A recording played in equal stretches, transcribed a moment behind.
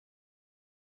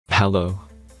Hello.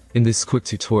 In this quick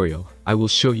tutorial, I will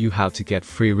show you how to get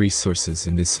free resources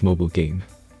in this mobile game.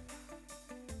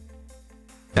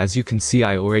 As you can see,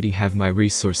 I already have my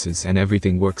resources and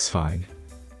everything works fine.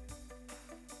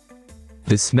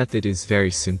 This method is very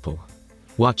simple.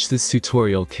 Watch this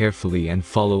tutorial carefully and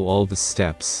follow all the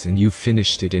steps and you've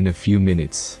finished it in a few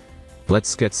minutes.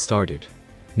 Let's get started.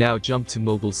 Now jump to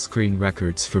mobile screen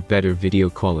records for better video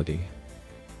quality.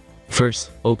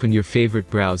 First, open your favorite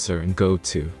browser and go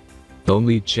to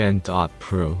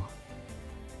onlygen.pro.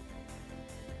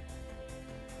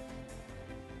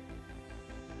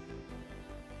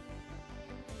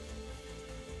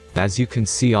 As you can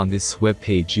see on this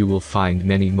webpage, you will find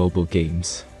many mobile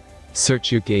games.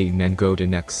 Search your game and go to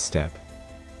next step.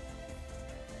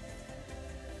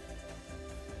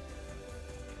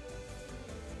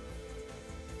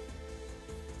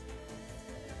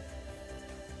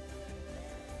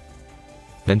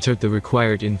 Enter the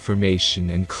required information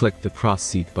and click the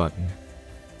Proceed button.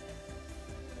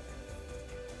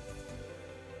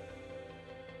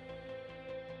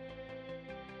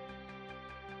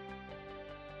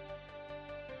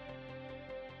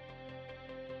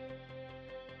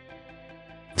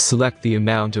 Select the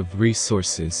amount of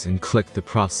resources and click the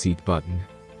Proceed button.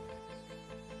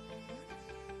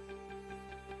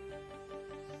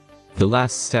 The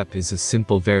last step is a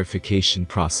simple verification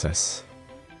process.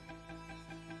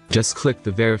 Just click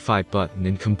the Verify button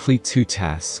and complete 2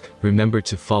 tasks. Remember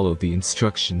to follow the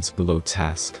instructions below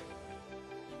task.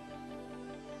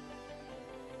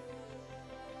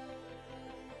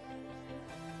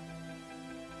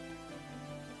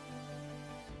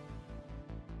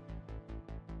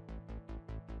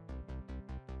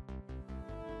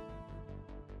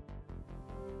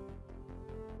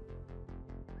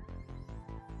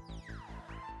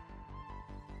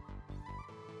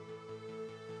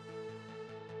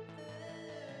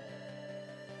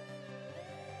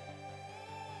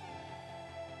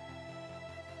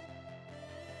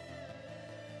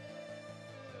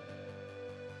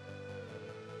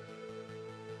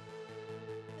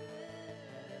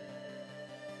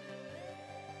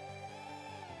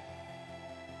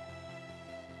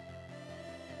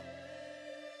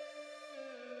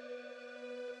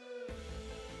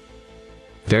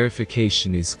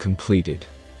 Verification is completed.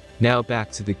 Now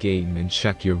back to the game and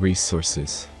check your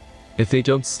resources. If they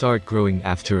don't start growing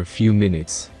after a few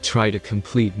minutes, try to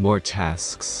complete more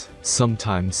tasks.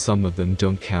 Sometimes some of them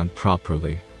don't count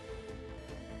properly.